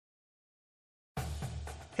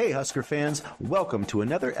Hey, Husker fans, welcome to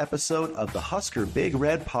another episode of the Husker Big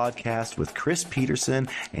Red podcast with Chris Peterson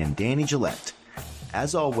and Danny Gillette.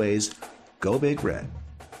 As always, go Big Red.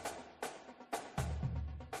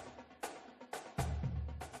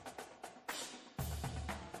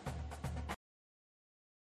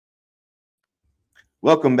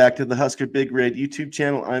 Welcome back to the Husker Big Red YouTube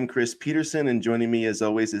channel. I'm Chris Peterson, and joining me as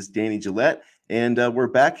always is Danny Gillette. And we're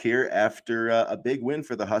back here after a big win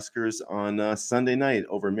for the Huskers on Sunday night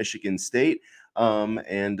over Michigan State. So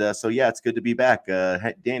it's good to be back.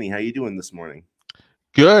 Danny, how you doing this morning?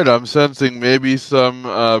 Good. I'm sensing maybe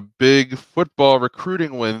some big football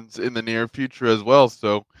recruiting wins in the near future as well.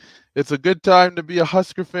 So it's a good time to be a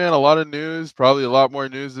Husker fan. A lot of news, probably a lot more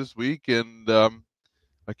news this week. And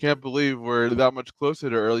I can't believe we're that much closer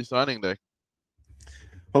to early signing day.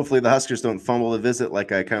 Hopefully the Huskers don't fumble the visit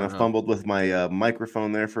like I kind of Uh-huh. fumbled with my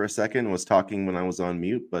microphone there for a second, was talking when I was on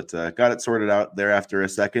mute, but got it sorted out there after a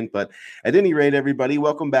second. But at any rate, everybody,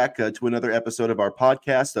 welcome back to another episode of our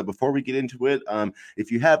podcast. Before we get into it, if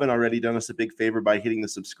you haven't already done us a big favor by hitting the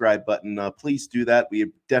subscribe button, please do that. We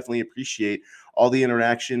definitely appreciate all the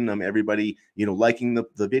interaction, everybody, liking the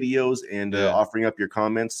videos and offering up your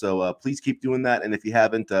comments. So please keep doing that. And if you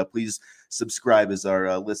haven't, please subscribe as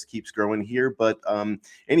our list keeps growing here. But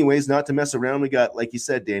anyways, not to mess around, we got, like you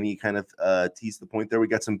said, Danny, you kind of teased the point there. We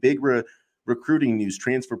got some big recruiting news,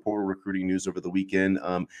 transfer portal recruiting news over the weekend.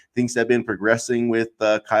 Things have been progressing with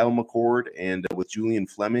Kyle McCord and with Julian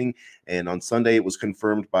Fleming. And on Sunday, it was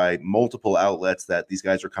confirmed by multiple outlets that these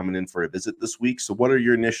guys are coming in for a visit this week. So what are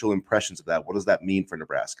your initial impressions of that? What does that mean for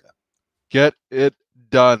Nebraska? Get it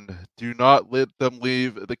done. Do not let them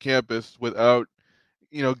leave the campus without,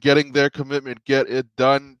 getting their commitment. Get it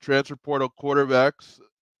done. Transfer portal quarterbacks,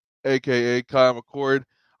 a.k.a. Kyle McCord,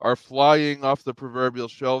 are flying off the proverbial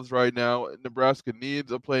shelves right now. Nebraska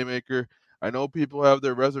needs a playmaker. I know people have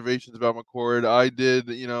their reservations about McCord. I did,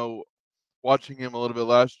 watching him a little bit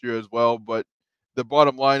last year as well. But the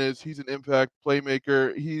bottom line is he's an impact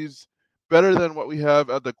playmaker. He's better than what we have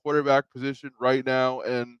at the quarterback position right now.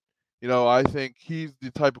 And, I think he's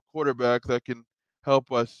the type of quarterback that can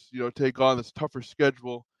help us, take on this tougher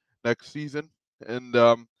schedule next season. And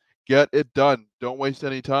get it done. Don't waste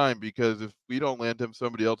any time, because if we don't land him,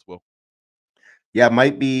 somebody else will. Yeah, it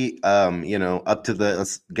might be, up to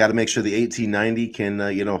got to make sure the 1890 can,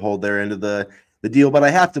 hold their end of the deal. But I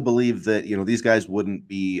have to believe that, these guys wouldn't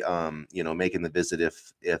be, making the visit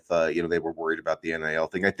if they were worried about the NIL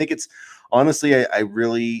thing. I think it's honestly, I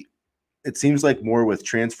really, it seems like more with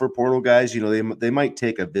transfer portal guys, they might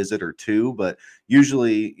take a visit or two, but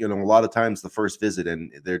usually, a lot of times the first visit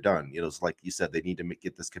and they're done. It's like you said, they need to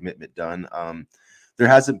get this commitment done. There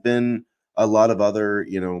hasn't been a lot of other,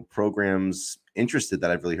 programs interested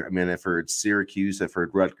that I've really heard. I mean, I've heard Syracuse, I've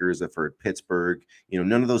heard Rutgers, I've heard Pittsburgh.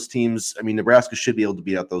 None of those teams. I mean, Nebraska should be able to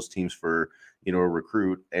beat out those teams for, a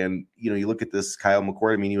recruit. And, you look at this Kyle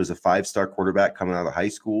McCord. I mean, he was a 5-star quarterback coming out of high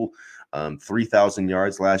school. 3,000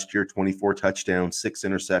 yards last year, 24 touchdowns, 6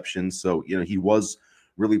 interceptions. So, he was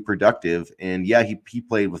really productive. And yeah, he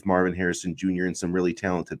played with Marvin Harrison Jr. and some really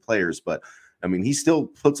talented players, but I mean, he still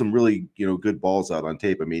put some really, good balls out on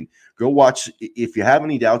tape. I mean, go watch, if you have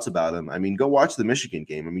any doubts about him, I mean, go watch the Michigan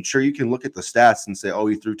game. I mean, sure, you can look at the stats and say, oh,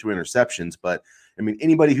 he threw 2 interceptions, but I mean,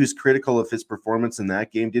 anybody who's critical of his performance in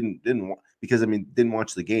that game didn't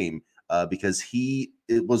watch the game. Because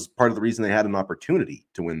it was part of the reason they had an opportunity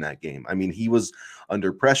to win that game. I mean, he was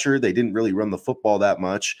under pressure. They didn't really run the football that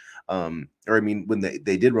much. When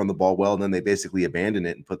they did run the ball well, and then they basically abandoned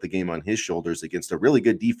it and put the game on his shoulders against a really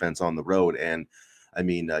good defense on the road. And I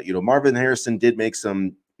mean, Marvin Harrison did make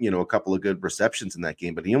some, a couple of good receptions in that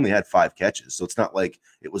game, but he only had 5 catches. So it's not like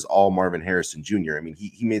it was all Marvin Harrison Jr. I mean,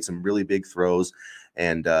 he made some really big throws.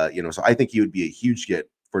 And, so I think he would be a huge get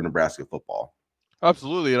for Nebraska football.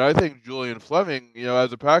 Absolutely, and I think Julian Fleming,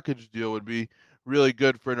 as a package deal, would be really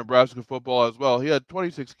good for Nebraska football as well. He had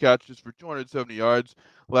 26 catches for 270 yards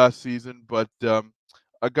last season, but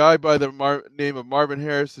a guy by the name of Marvin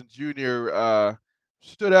Harrison Jr.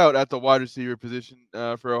 Stood out at the wide receiver position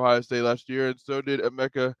for Ohio State last year, and so did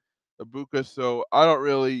Emeka Ibuka. So I don't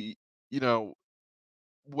really,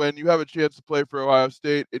 when you have a chance to play for Ohio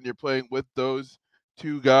State and you're playing with those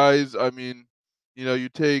 2 guys, I mean, you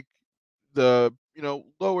take the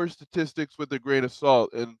lower statistics with a grain of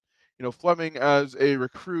salt. And Fleming, as a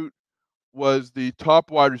recruit, was the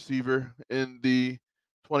top wide receiver in the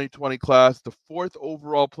 2020 class, the 4th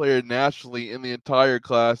overall player nationally in the entire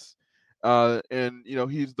class, and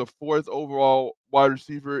he's the 4th overall wide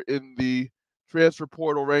receiver in the transfer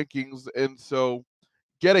portal rankings. And so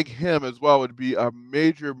getting him as well would be a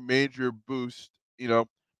major boost,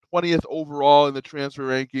 20th overall in the transfer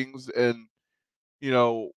rankings, and you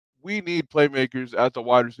know, we need playmakers at the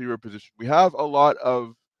wide receiver position. We have a lot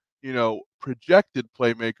of, projected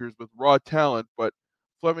playmakers with raw talent, but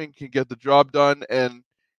Fleming can get the job done. And,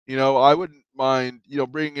 I wouldn't mind,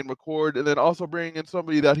 bringing in McCord and then also bringing in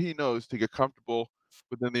somebody that he knows to get comfortable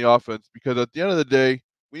within the offense. Because at the end of the day,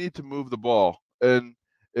 we need to move the ball. And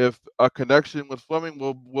if a connection with Fleming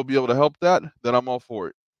will be able to help that, then I'm all for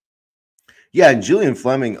it. Yeah, and Julian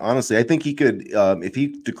Fleming, honestly, I think he could, if he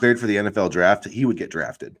declared for the NFL draft, he would get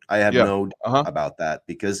drafted. I have Yeah. no doubt Uh-huh. about that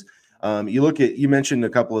because you mentioned a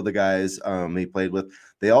couple of the guys he played with.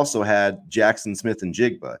 They also had Jackson Smith and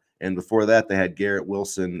Jigba, and before that, they had Garrett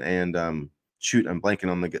Wilson and shoot, I'm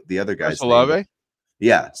blanking on the other Chris guy's name, but Olave?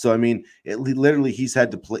 yeah. So I mean, literally, he's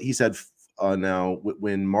had to play. He's had now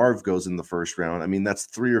when Marv goes in the first round. I mean, that's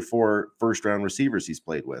 3 or 4 first round receivers he's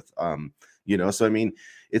played with. So I mean,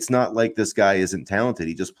 it's not like this guy isn't talented.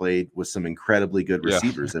 He just played with some incredibly good Yeah.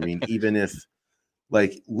 receivers. I mean, even if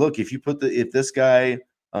look, if this guy,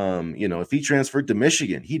 if he transferred to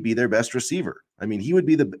Michigan, he'd be their best receiver. I mean, he would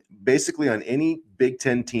be basically on any Big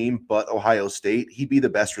Ten team but Ohio State, he'd be the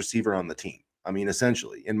best receiver on the team. I mean,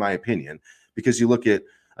 essentially, in my opinion, because you look at,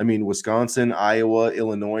 I mean, Wisconsin, Iowa,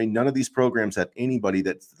 Illinois, none of these programs have anybody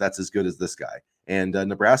that's as good as this guy. And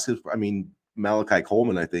Nebraska, I mean, Malachi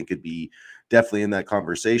Coleman, I think, could be definitely in that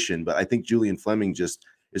conversation. But I think Julian Fleming just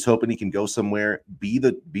is hoping he can go somewhere, be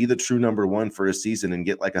the true number one for a season and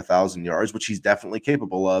get like 1,000 yards, which he's definitely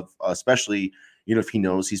capable of, especially, if he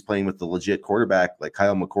knows he's playing with the legit quarterback like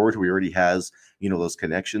Kyle McCord, who he already has, those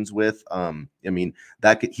connections with. I mean,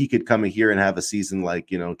 he could come in here and have a season like,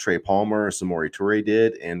 Trey Palmer or Samori Toure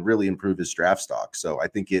did and really improve his draft stock. So I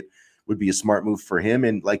think it would be a smart move for him.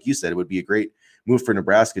 And like you said, it would be a great move for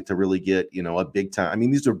Nebraska to really get, a big time. I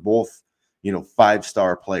mean, these are both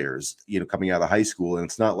 5-star players, coming out of high school. And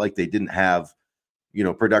it's not like they didn't have,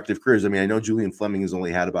 productive careers. I mean, I know Julian Fleming has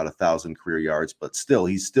only had about 1,000 career yards, but still,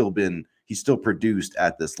 he's still produced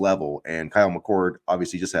at this level. And Kyle McCord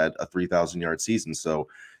obviously just had a 3,000 yard season. So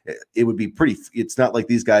it would be it's not like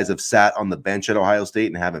these guys have sat on the bench at Ohio State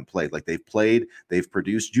and haven't played. Like they've played, they've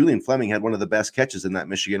produced. Julian Fleming had one of the best catches in that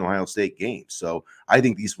Michigan-Ohio State game. So I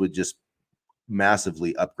think these would just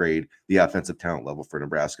massively upgrade the offensive talent level for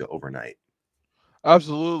Nebraska overnight.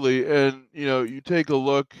 Absolutely. And, you take a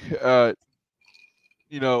look at,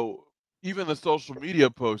 even the social media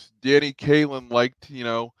posts. Danny Kalen liked,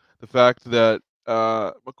 the fact that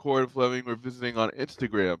McCord and Fleming were visiting on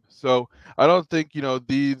Instagram. So I don't think,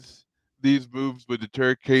 these moves would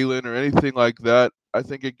deter Kalen or anything like that. I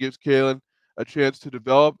think it gives Kalen a chance to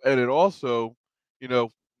develop, and it also, you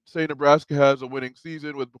know, say Nebraska has a winning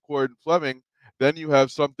season with McCord and Fleming, then you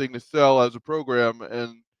have something to sell as a program,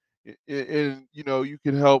 and you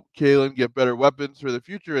can help Kalen get better weapons for the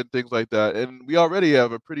future and things like that. And we already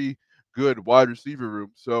have a pretty good wide receiver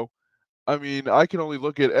room. So, I mean, I can only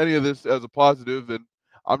look at any of this as a positive, and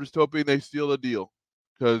I'm just hoping they seal the deal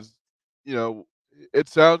because, you know, it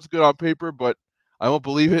sounds good on paper, but I won't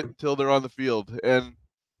believe it until they're on the field. And,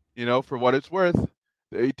 for what it's worth,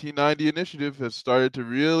 the 1890 initiative has started to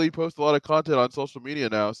really post a lot of content on social media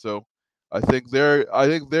now. So I think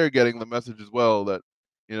they're getting the message as well that,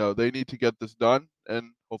 they need to get this done,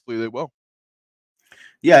 and hopefully they will.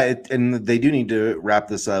 Yeah, and they do need to wrap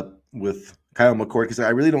this up with Kyle McCord because I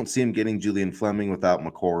really don't see him getting Julian Fleming without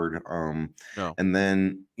McCord. No. And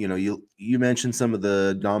then you mentioned some of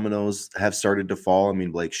the dominoes have started to fall. I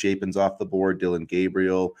mean, Blake Shapen's off the board, Dylan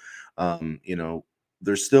Gabriel.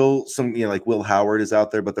 There's still some, like Will Howard is out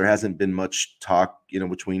there, but there hasn't been much talk,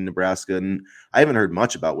 between Nebraska and I haven't heard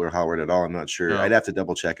much about Will Howard at all. I'm not sure. No. I'd have to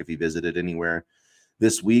double check if he visited anywhere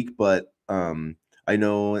this week, but I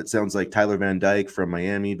know it sounds like Tyler Van Dyke from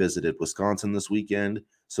Miami visited Wisconsin this weekend.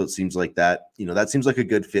 So it seems like that seems like a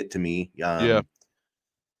good fit to me. Yeah.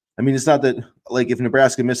 I mean, it's not that like if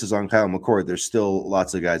Nebraska misses on Kyle McCord, there's still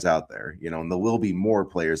lots of guys out there, and there will be more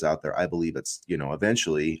players out there. I believe it's,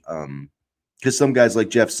 eventually. Because some guys like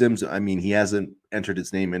Jeff Sims, I mean, he hasn't entered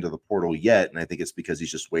his name into the portal yet. And I think it's because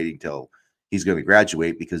he's just waiting till he's going to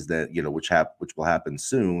graduate because then, which will happen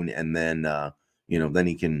soon. And then, then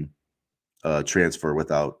he can transfer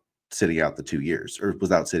without sitting out the 2 years or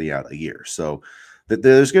without sitting out a year. So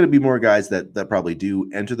there's going to be more guys that probably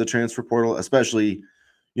do enter the transfer portal, especially,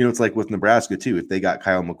 it's like with Nebraska too. If they got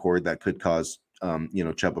Kyle McCord, that could cause,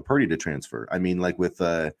 Chuba Purdy to transfer. I mean, like with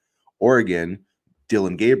Oregon,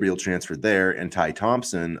 Dylan Gabriel transferred there, and Ty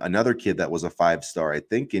Thompson, another kid that was a 5-star, I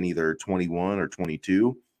think in either 21 or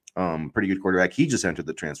 22, pretty good quarterback. He just entered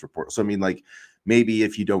the transfer portal. So I mean, like maybe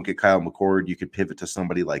if you don't get Kyle McCord, you could pivot to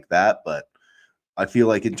somebody like that. But I feel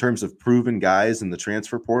like in terms of proven guys in the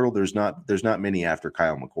transfer portal, there's not many after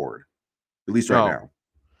Kyle McCord, at least right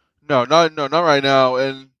No, now. not right now.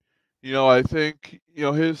 And I think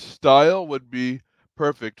his style would be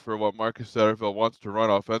perfect for what Marcus Satterfield wants to run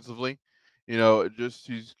offensively. He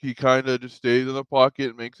kind of just stays in the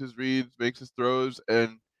pocket, makes his reads, makes his throws,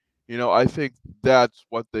 and I think that's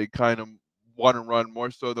what they kind of want to run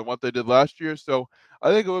more so than what they did last year. So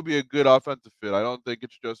I think it would be a good offensive fit. I don't think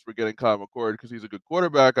it's just for getting Kyle McCord because he's a good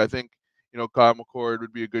quarterback. I think Kyle McCord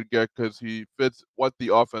would be a good get because he fits what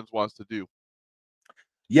the offense wants to do.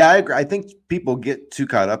 Yeah, I agree. I think people get too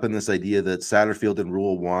caught up in this idea that Satterfield and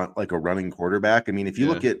Rule want like a running quarterback. I mean, if you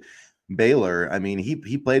Yeah, look at Baylor, I mean, he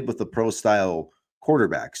played with the pro style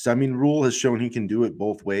quarterbacks. I mean, Rule has shown he can do it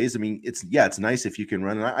both ways. I mean, it's nice if you can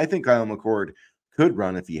run. And I think Kyle McCord could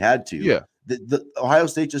run if he had to. yeah, The Ohio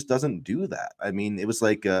State just doesn't do that. I mean, it was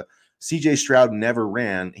like CJ Stroud never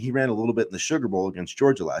ran. He ran a little bit in the Sugar Bowl against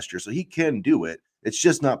Georgia last year, so he can do it. It's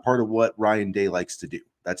just not part of what Ryan Day likes to do.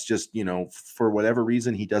 That's just, for whatever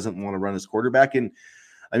reason, he doesn't want to run his quarterback. And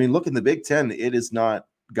I mean, look in the Big Ten, it is not,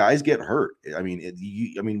 guys get hurt. I mean,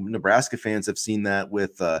 Nebraska fans have seen that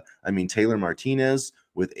with, Taylor Martinez,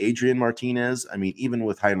 with Adrian Martinez. I mean, even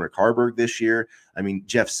with Heinrich Harburg this year. I mean,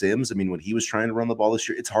 Jeff Sims. I mean, when he was trying to run the ball this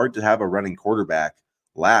year, it's hard to have a running quarterback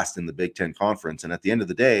last in the Big Ten Conference. And at the end of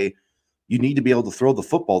the day, you need to be able to throw the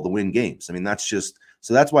football to win games. I mean, that's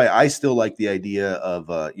why I still like the idea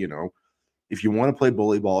of, if you want to play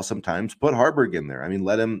bully ball sometimes, put Harburg in there. I mean,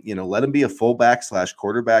 let him be a fullback /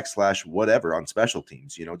 quarterback / whatever on special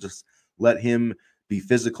teams, just let him be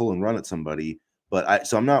physical and run at somebody.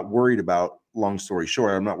 So I'm not worried about, long story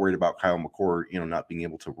short, I'm not worried about Kyle McCord, not being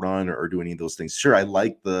able to run or do any of those things. Sure, I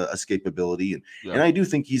like the escapability. yeah. And I do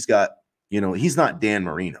think he's got, he's not Dan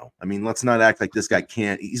Marino. I mean, let's not act like this guy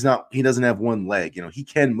he doesn't have one leg. He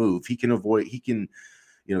can move, he can avoid, he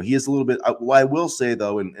is a little bit. What I will say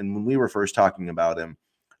though, and when we were first talking about him,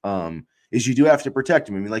 is you do have to protect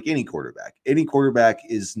him. I mean, like any quarterback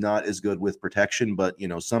is not as good with protection, but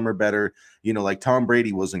some are better. Like Tom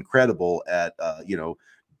Brady was incredible at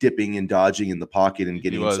dipping and dodging in the pocket and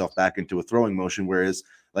getting himself back into a throwing motion. Whereas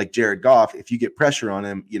like Jared Goff, if you get pressure on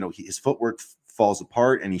him, his footwork falls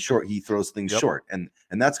apart and he throws things short. And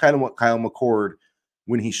that's kind of what Kyle McCord,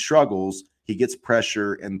 when he struggles, he gets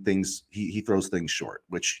pressure and things, he throws things short,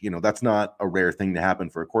 which, that's not a rare thing to happen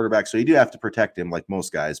for a quarterback. So you do have to protect him like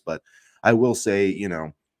most guys. But I will say,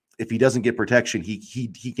 if he doesn't get protection,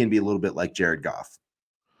 he can be a little bit like Jared Goff.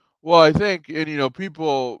 Well, I think, and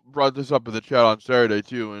people brought this up in the chat on Saturday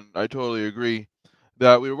too, and I totally agree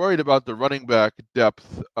that we were worried about the running back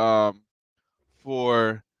depth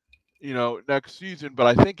for next season. But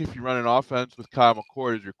I think if you run an offense with Kyle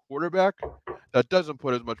McCord as your quarterback, that doesn't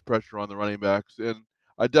put as much pressure on the running backs, and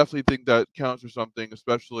I definitely think that counts for something,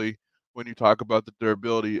 especially when you talk about the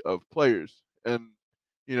durability of players. And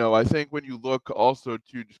I think when you look also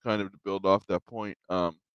to just kind of to build off that point,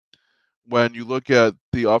 when you look at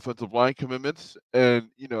the offensive line commitments and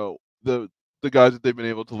the guys that they've been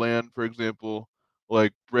able to land, for example,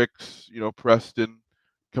 like Bricks, Preston,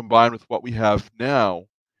 combined with what we have now,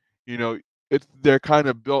 you know, they're kind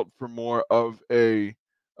of built for more of a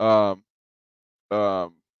um,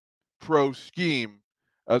 um, pro scheme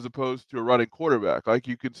as opposed to a running quarterback. Like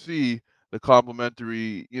you could see the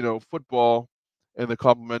complementary, football and the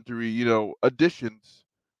complementary, additions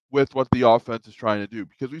with what the offense is trying to do.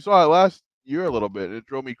 Because we saw it last year a little bit, and it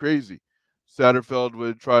drove me crazy. Satterfield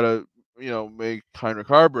would try to, make Heinrich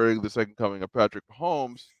Harburg the second coming of Patrick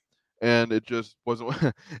Mahomes, and it just wasn't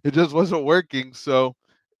it just wasn't working. So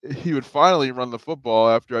he would finally run the football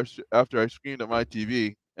after I screamed at my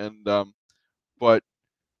TV, and but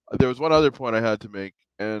there was one other point I had to make,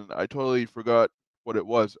 and I totally forgot what it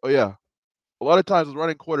was. Oh yeah, a lot of times with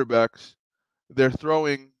running quarterbacks, their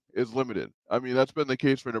throwing is limited. I mean, that's been the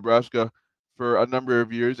case for Nebraska for a number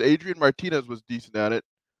of years. Adrian Martinez was decent at it.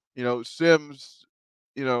 Sims,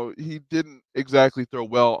 he didn't exactly throw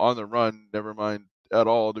well on the run, never mind at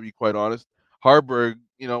all, to be quite honest. Harburg,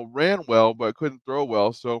 ran well, but couldn't throw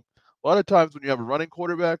well. So a lot of times when you have a running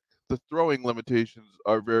quarterback, the throwing limitations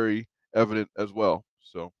are very evident as well.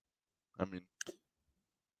 So, I mean,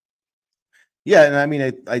 Yeah, and I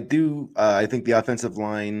mean, I do. I think the offensive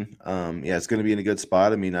line, it's going to be in a good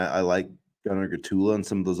spot. I mean, I like Gunnar Gatula and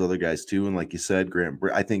some of those other guys too. And like you said,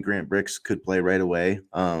 I think Grant Bricks could play right away.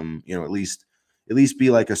 At least be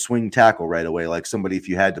like a swing tackle right away, like somebody if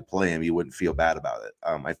you had to play him, you wouldn't feel bad about it.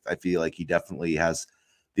 I feel like he definitely has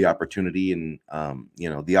the opportunity, and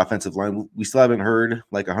the offensive line. We still haven't heard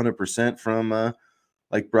like 100% from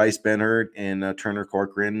like Bryce Benhurt and Turner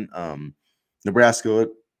Corcoran. Nebraska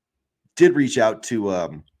did reach out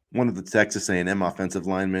to one of the Texas A&M offensive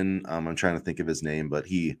linemen. I'm trying to think of his name, but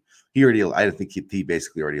he already, I think he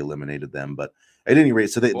basically already eliminated them. But at any rate,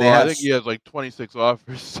 so they Well, I have, think he has like 26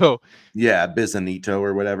 offers. So yeah, Bizanito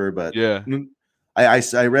or whatever. But yeah,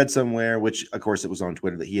 I read somewhere, which of course it was on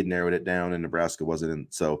Twitter, that he had narrowed it down and Nebraska wasn't in.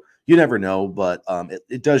 So you never know, but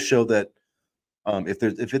it does show that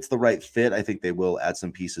if it's the right fit, I think they will add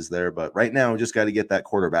some pieces there. But right now, just got to get that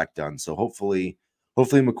quarterback done. So hopefully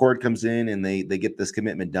McCord comes in and they get this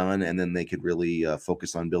commitment done, and then they could really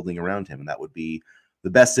focus on building around him, and that would be the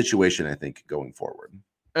best situation, I think, going forward.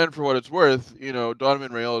 and for what it's worth,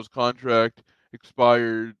 Donovan Rayola's contract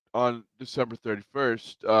expired on December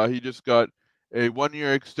 31st. He just got a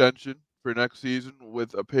 1-year extension for next season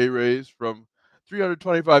with a pay raise from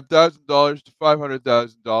 $325,000 to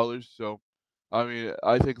 $500,000. So, I mean,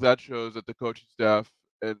 I think that shows that the coaching staff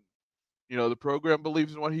and the program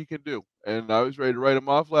believes in what he can do. And I was ready to write him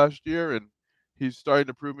off last year, and he's starting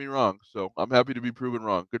to prove me wrong. So I'm happy to be proven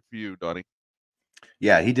wrong. Good for you, Donnie.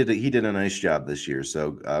 Yeah, he did a nice job this year.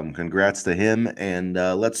 So congrats to him. And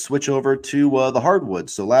let's switch over to the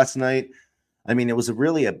hardwoods. So last night, I mean, it was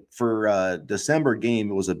for December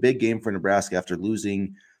game. It was a big game for Nebraska after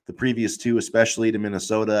losing the previous two, especially to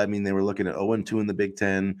Minnesota. I mean, they were looking at 0-2 in the Big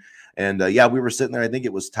Ten. And yeah, we were sitting there. I think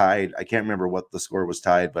it was tied. I can't remember what the score was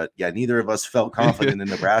tied, but yeah, neither of us felt confident in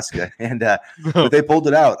Nebraska. And No. but they pulled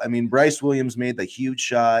it out. I mean, Bryce Williams made the huge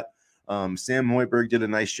shot. Sam Hoiberg did a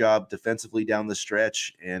nice job defensively down the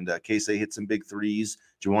stretch, and Casey hit some big threes.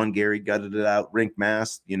 Jawan Gary gutted it out. Rink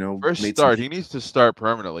Mass, First made some. start. He needs to start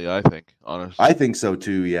permanently, I think, I honestly. think so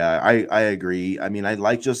too. Yeah, I agree. I mean, I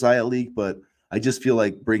like Josiah Leak, but I just feel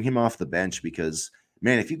like bring him off the bench because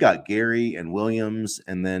man, if you got Gary and Williams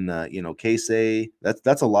and then Casey,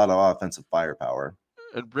 that's a lot of offensive firepower.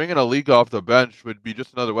 And bringing a league off the bench would be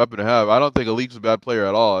just another weapon to have. I don't think a league's a bad player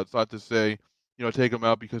at all. It's not to say, take him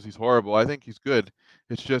out because he's horrible. I think he's good.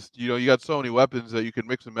 It's just, you got so many weapons that you can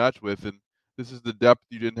mix and match with, and this is the depth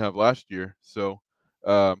you didn't have last year. So,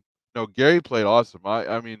 no, Gary played awesome.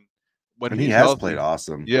 I mean, when And he he's has played healthy,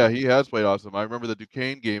 awesome. yeah, he has played awesome. I remember the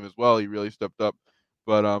Duquesne game as well. He really stepped up.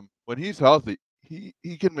 But when he's healthy, he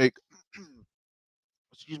can make,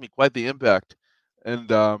 excuse me, quite the impact. And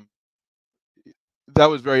that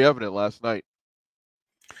was very evident last night.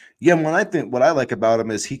 Yeah, when I think what I like about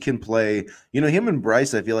him is he can play, him and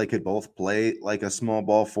Bryce, I feel like could both play like a small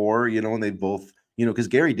ball four, and they both, because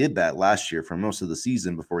Gary did that last year for most of the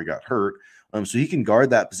season before he got hurt. So he can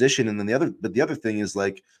guard that position. And then the other thing is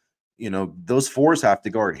like, those fours have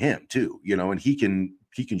to guard him too, and he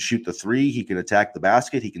can shoot the three, he can attack the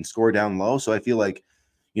basket, he can score down low. So I feel like,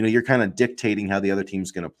 you're kind of dictating how the other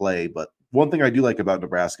team's going to play. But one thing I do like about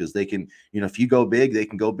Nebraska is they can, if you go big, they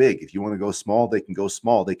can go big. If you want to go small, they can go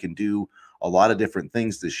small. They can do a lot of different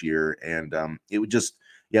things this year. And it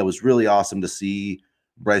was really awesome to see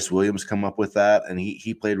Bryce Williams come up with that. And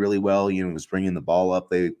he played really well. He was bringing the ball up.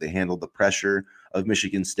 They handled the pressure of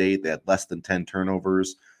Michigan State. They had less than 10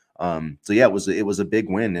 turnovers. So yeah, it was a big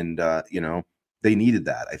win. And, they needed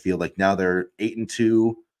that. I feel like now they're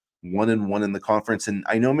 8-2. 1-1 in the conference, and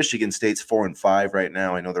I know Michigan State's 4-5 right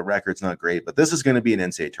now. I know the record's not great, but this is going to be an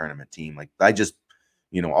NCAA tournament team. Like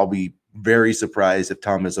I'll be very surprised if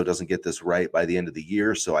Tom Izzo doesn't get this right by the end of the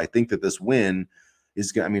year. So I think that this win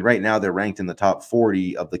is going. I mean, right now they're ranked in the top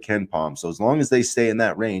 40 of the Ken Palm. So as long as they stay in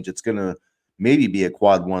that range, it's going to maybe be a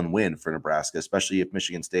quad one win for Nebraska, especially if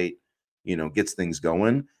Michigan State, gets things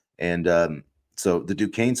going. And so the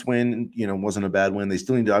Duquesne's win, wasn't a bad win. They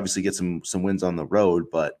still need to obviously get some wins on the road,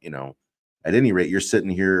 but at any rate, you're sitting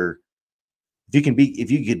here. If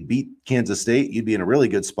you could beat Kansas State, you'd be in a really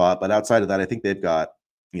good spot. But outside of that, I think they've got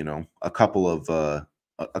a couple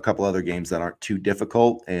other games that aren't too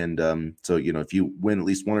difficult. And so if you win at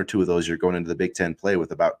least one or two of those, you're going into the Big Ten play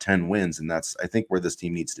with about 10 wins, and that's I think where this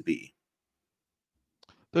team needs to be.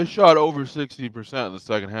 They shot over 60% in the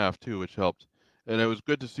second half too, which helped, and it was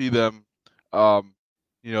good to see them, um,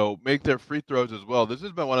 make their free throws as well. This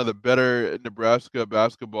has been one of the better Nebraska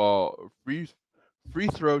basketball free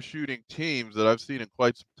throw shooting teams that I've seen in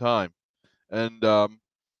quite some time, and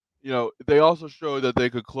they also showed that they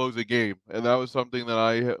could close a game, and that was something that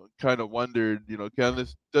I kind of wondered.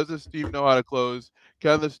 Does this team know how to close?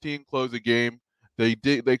 Can this team close a game? They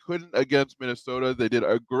did. They couldn't against Minnesota. They did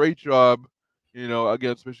a great job,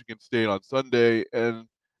 against Michigan State on Sunday, and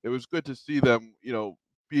it was good to see them,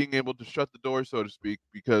 being able to shut the door, so to speak,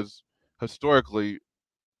 because historically,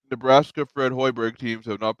 Nebraska Fred Hoiberg teams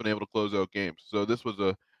have not been able to close out games. So this was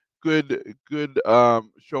a good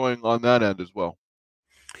showing on that end as well.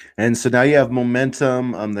 And so now you have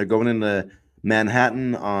momentum. They're going into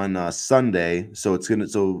Manhattan on Sunday. So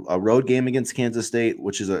so a road game against Kansas State,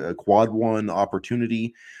 which is a quad one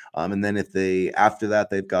opportunity. And then if they after that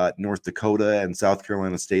they've got North Dakota and South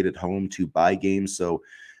Carolina State at home to bye games. So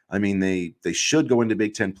I mean they should go into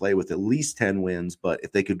Big Ten play with at least 10 wins, but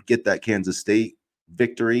if they could get that Kansas State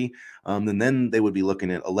victory, then they would be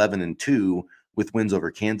looking at 11-2 with wins over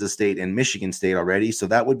Kansas State and Michigan State already. So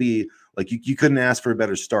that would be like you couldn't ask for a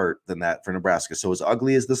better start than that for Nebraska. So as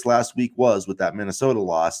ugly as this last week was with that Minnesota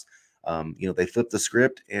loss, they flipped the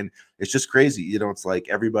script, and it's just crazy. It's like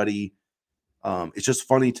everybody. It's just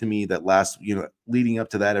funny to me that leading up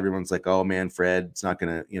to that, everyone's like, "Oh man, Fred, it's not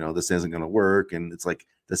gonna, this isn't gonna work." And it's like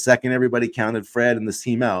the second everybody counted Fred and this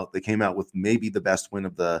team out, they came out with maybe the best win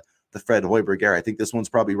of the Fred Hoiberg era. I think this one's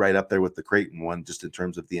probably right up there with the Creighton one, just in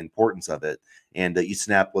terms of the importance of it. And you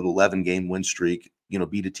snap what 11-game win streak,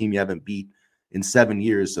 beat a team you haven't beat in 7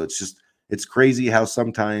 years. So it's crazy how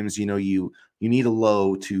sometimes you need a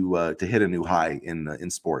low to hit a new high in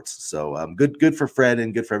sports. So good for Fred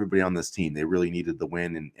and good for everybody on this team. They really needed the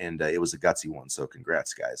win, and it was a gutsy one. So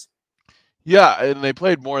congrats, guys. Yeah, and they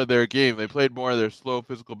played more of their game. They played more of their slow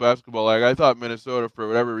physical basketball. Like I thought Minnesota, for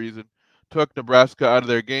whatever reason, took Nebraska out of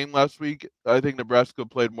their game last week. I think Nebraska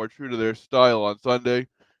played more true to their style on Sunday,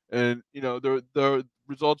 and the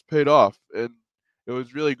results paid off. And it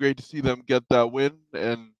was really great to see them get that win.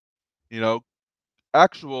 And you know,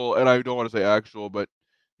 actual, and I don't want to say actual, but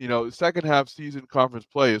second half season conference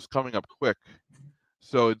play is coming up quick.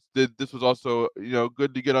 So this was also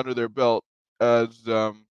good to get under their belt as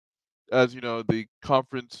the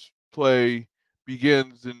conference play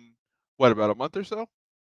begins in what, about a month or so?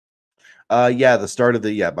 The start of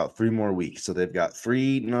about 3 more weeks. So they've got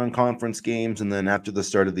 3 non-conference games, and then after the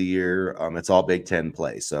start of the year, it's all Big Ten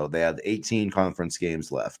play. So they have 18 conference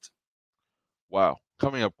games left. Wow,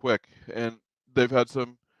 coming up quick, and they've had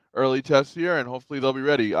some early tests here, and hopefully they'll be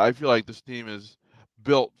ready. I feel like this team is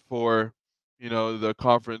built for the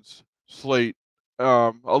conference slate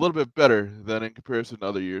a little bit better than in comparison to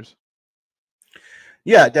other years.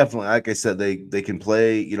 Yeah, definitely. Like I said, they can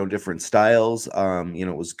play, different styles.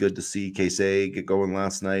 It was good to see Casey get going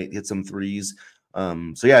last night, hit some threes.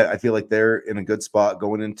 So yeah, I feel like they're in a good spot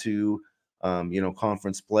going into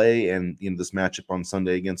conference play and this matchup on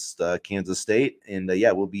Sunday against Kansas State. And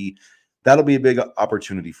that'll be a big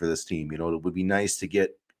opportunity for this team. It would be nice to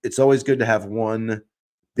get. It's always good to have one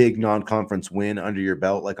big non-conference win under your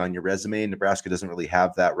belt, like on your resume. Nebraska doesn't really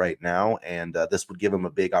have that right now, and this would give them a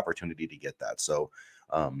big opportunity to get that. So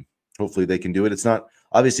hopefully they can do it. It's not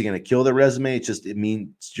obviously going to kill their resume. It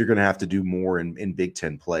means you're going to have to do more in Big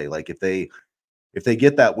Ten play. Like if they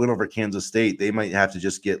get that win over Kansas State, they might have to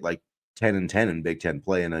just get like 10-10 in Big Ten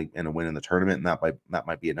play and a win in the tournament, and that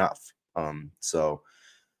might be enough. So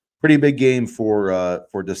pretty big game for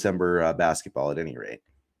December basketball at any rate.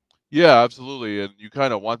 Yeah, absolutely. And you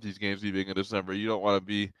kind of want these games being in December. You don't want to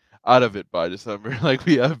be out of it by December like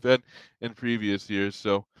we have been in previous years.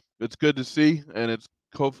 So it's good to see, and it's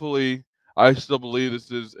hopefully. I still believe this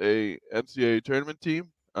is a NCAA tournament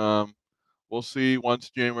team. We'll see once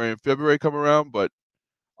January and February come around, but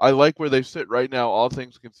I like where they sit right now, all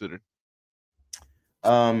things considered.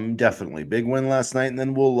 Definitely big win last night, and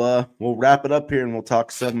then we'll wrap it up here and we'll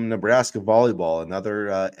talk some Nebraska volleyball.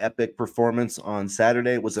 Another epic performance on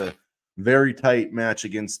Saturday. It was a very tight match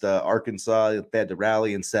against Arkansas. They had to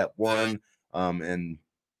rally in set 1, and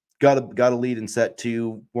got a lead in set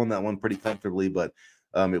 2. Won that one pretty comfortably, but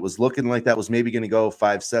it was looking like that was maybe going to go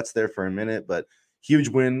 5 sets there for a minute. But huge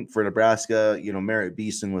win for Nebraska. Merritt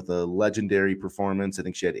Beeson with a legendary performance. I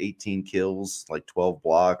think she had 18 kills, like 12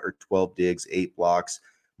 digs, 8 blocks.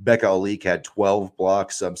 Becca Alik had 12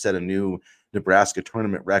 blocks, set a new Nebraska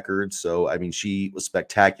tournament record. So, I mean, she was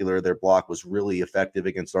spectacular. Their block was really effective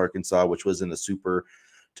against Arkansas, which wasn't a super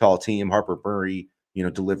tall team. Harper Murray,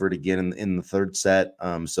 delivered again in the third set.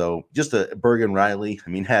 So just Bergen Riley, I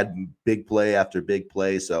mean, had big play after big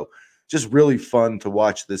play. So just really fun to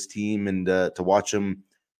watch this team and to watch them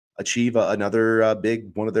achieve another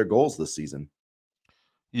big one of their goals this season.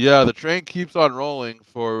 Yeah, the train keeps on rolling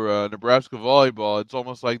for Nebraska volleyball. It's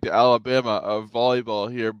almost like the Alabama of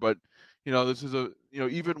volleyball here, but this is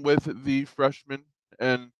even with the freshmen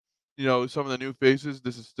and some of the new faces,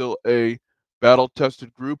 this is still a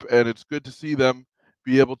battle-tested group, and it's good to see them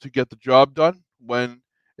be able to get the job done when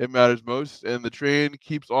it matters most. And the train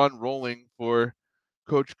keeps on rolling for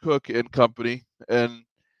Coach Cook and company, and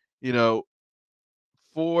you know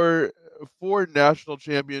four national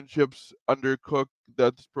championships under Cook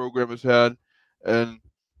that this program has had, and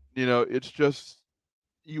it's just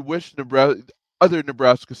you wish other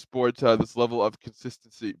Nebraska sports had this level of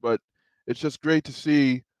consistency, but it's just great to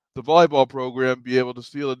see the volleyball program be able to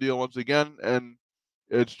seal the deal once again. And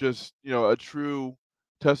it's just, a true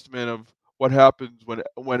testament of what happens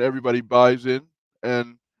when everybody buys in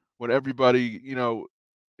and when everybody,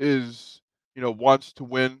 is, wants to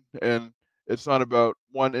win, and it's not about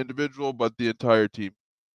one individual but the entire team.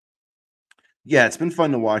 Yeah, it's been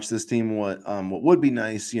fun to watch this team. What would be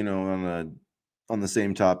nice, on the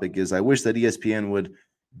same topic is I wish that ESPN would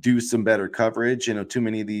do some better coverage. Too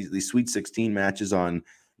many of these Sweet 16 matches on,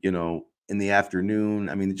 in the afternoon.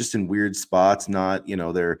 I mean, just in weird spots. Not,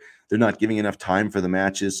 they're not giving enough time for the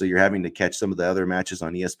matches, so you're having to catch some of the other matches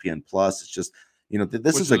on ESPN Plus. It's just, this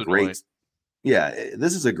Which is is a annoying. great, yeah,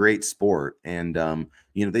 this is a great sport, and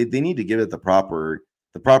they need to give it the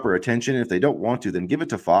proper attention. If they don't want to, then give it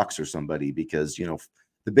to Fox or somebody, because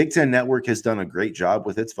the Big Ten Network has done a great job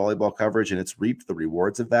with its volleyball coverage, and it's reaped the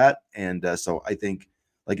rewards of that. And so I think,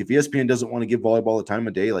 like, if ESPN doesn't want to give volleyball the time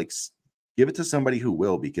of day, like, give it to somebody who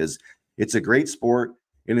will, because it's a great sport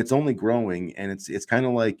and it's only growing. And it's kind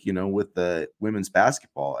of like, with the women's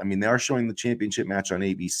basketball. I mean, they are showing the championship match on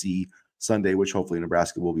ABC Sunday, which hopefully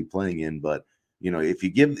Nebraska will be playing in. But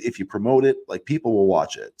if you promote it, like, people will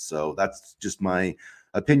watch it. So that's just my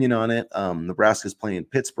opinion on it. Nebraska's playing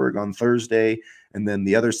Pittsburgh on Thursday, and then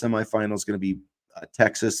the other semifinal is going to be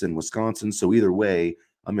Texas and Wisconsin. So either way,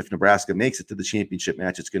 if Nebraska makes it to the championship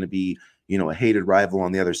match, it's going to be, a hated rival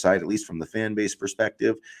on the other side, at least from the fan base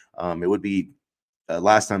perspective. It would be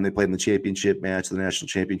last time they played in the championship match, the national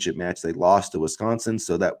championship match, they lost to Wisconsin.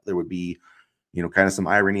 So that there would be, kind of some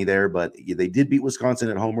irony there. But they did beat Wisconsin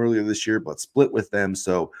at home earlier this year, but split with them.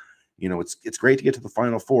 So, it's great to get to the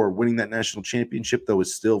Final Four. Winning that national championship, though,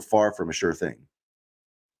 is still far from a sure thing.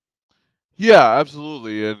 Yeah,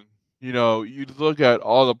 absolutely. And, you look at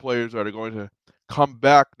all the players that are going to come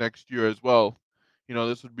back next year as well.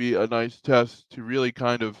 This would be a nice test to really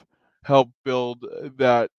kind of help build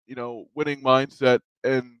that, winning mindset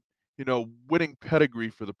and, winning pedigree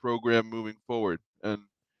for the program moving forward. And,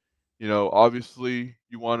 obviously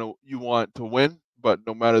you want to win, but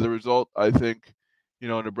no matter the result, I think,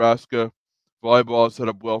 Nebraska volleyball is set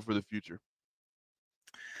up well for the future.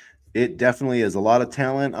 It definitely is a lot of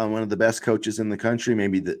talent on one of the best coaches in the country.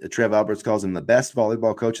 Maybe Trev Alberts calls him the best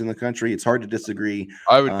volleyball coach in the country. It's hard to disagree.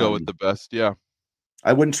 I would go with the best, yeah.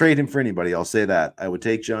 I wouldn't trade him for anybody. I'll say that. I would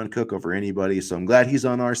take John Cook over anybody. So I'm glad he's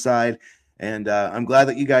on our side. And I'm glad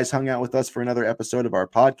that you guys hung out with us for another episode of our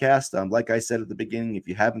podcast. Like I said at the beginning, if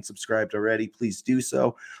you haven't subscribed already, please do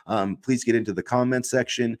so. Please get into the comment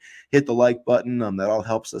section, hit the like button. That all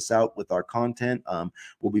helps us out with our content.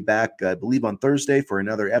 We'll be back, I believe, on Thursday for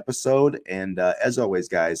another episode. And as always,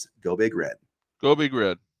 guys, go Big Red. Go Big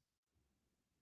Red.